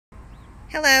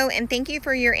Hello, and thank you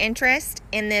for your interest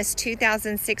in this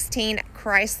 2016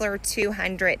 Chrysler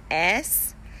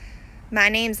 200S. My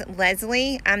name's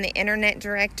Leslie. I'm the Internet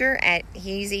Director at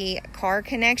Easy Car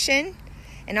Connection,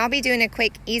 and I'll be doing a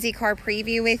quick Easy Car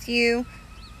preview with you.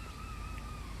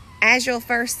 As you'll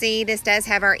first see, this does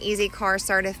have our Easy Car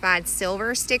Certified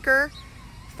Silver sticker.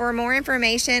 For more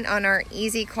information on our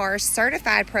Easy Car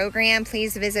Certified program,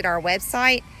 please visit our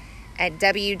website at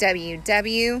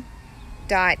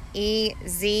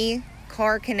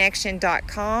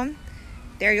www.ezcarconnection.com.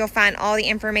 There you'll find all the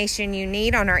information you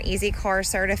need on our Easy Car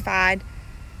Certified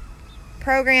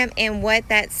program and what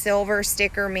that silver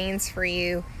sticker means for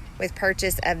you with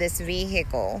purchase of this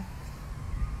vehicle.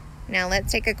 Now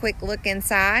let's take a quick look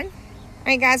inside. All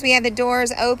right, guys, we have the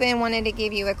doors open. Wanted to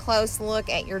give you a close look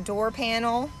at your door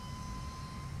panel.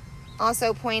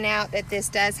 Also point out that this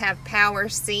does have power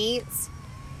seats.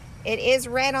 It is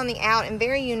red on the out and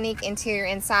very unique interior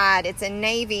inside. It's a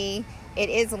navy. It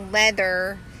is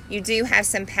leather. You do have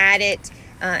some padded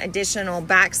additional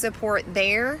back support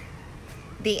there.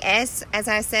 The S, as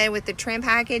I said, with the trim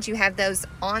package, you have those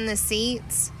on the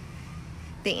seats.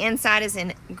 The inside is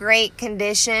in great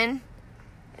condition.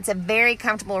 It's a very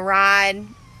comfortable ride.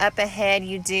 Up ahead,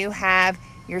 you do have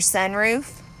your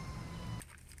sunroof.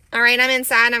 All right, I'm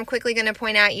inside. I'm quickly going to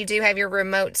point out you do have your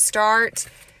remote start.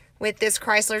 With this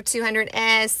Chrysler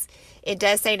 200S, it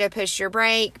does say to push your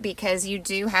brake because you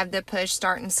do have the push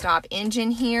start and stop engine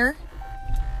here.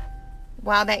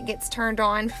 While that gets turned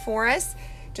on for us,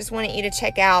 just wanted you to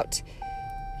check out,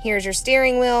 here's your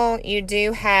steering wheel. You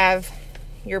do have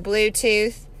your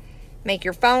Bluetooth, make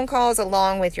your phone calls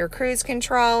along with your cruise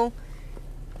control.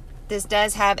 This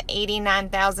does have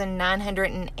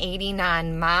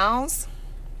 89,989 miles.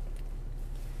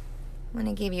 I'm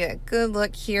going to give you a good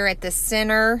look here at the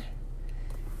center.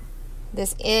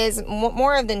 This is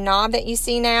more of the knob that you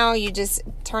see now. You just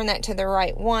turn that to the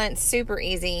right once, super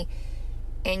easy,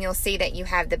 and you'll see that you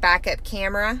have the backup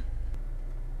camera.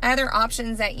 Other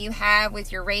options that you have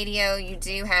with your radio, you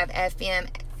do have FM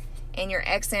and your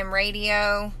XM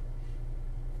radio.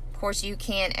 Of course, you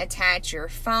can attach your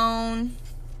phone.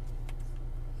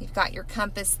 You've got your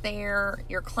compass there,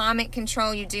 your climate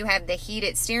control. You do have the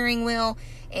heated steering wheel,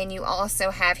 and you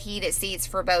also have heated seats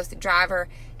for both driver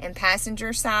and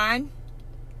passenger side.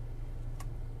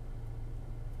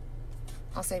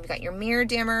 Also, you've got your mirror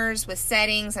dimmers with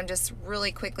settings. I'm just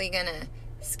really quickly going to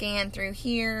scan through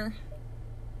here.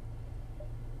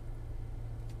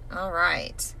 All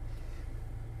right.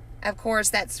 Of course,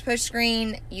 that's push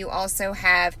screen. You also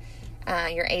have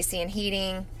your AC and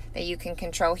heating that you can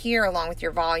control here, along with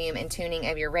your volume and tuning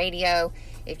of your radio.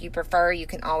 If you prefer, you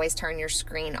can always turn your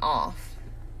screen off.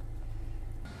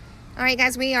 All right,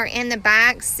 guys, we are in the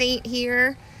back seat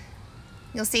here.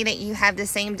 You'll see that you have the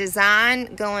same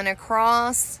design going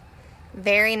across.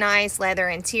 Very nice leather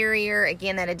interior.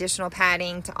 Again, that additional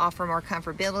padding to offer more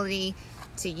comfortability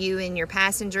to you and your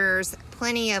passengers.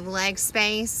 Plenty of leg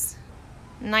space.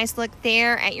 Nice look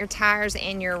there at your tires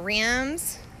and your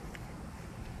rims.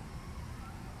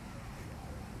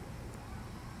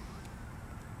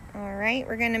 All right,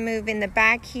 we're going to move in the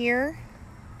back here.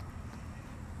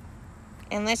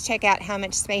 And let's check out how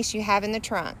much space you have in the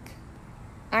trunk.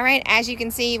 All right, as you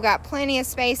can see, you've got plenty of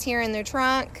space here in the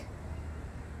trunk,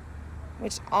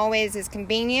 which always is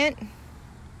convenient.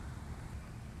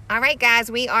 All right,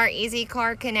 guys, we are Easy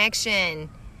Car Connection.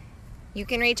 You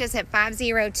can reach us at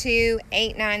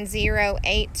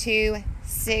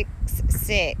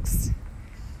 502-890-8266.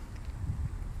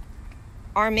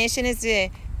 Our mission is to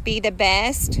be the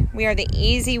best. We are the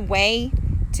easy way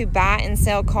to buy and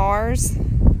sell cars.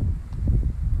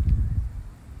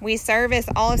 We service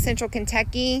all of Central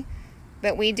Kentucky,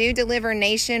 but we do deliver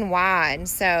nationwide.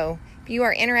 So if you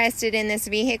are interested in this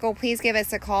vehicle, please give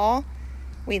us a call.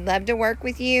 We'd love to work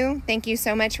with you. Thank you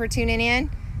so much for tuning in.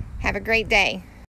 Have a great day.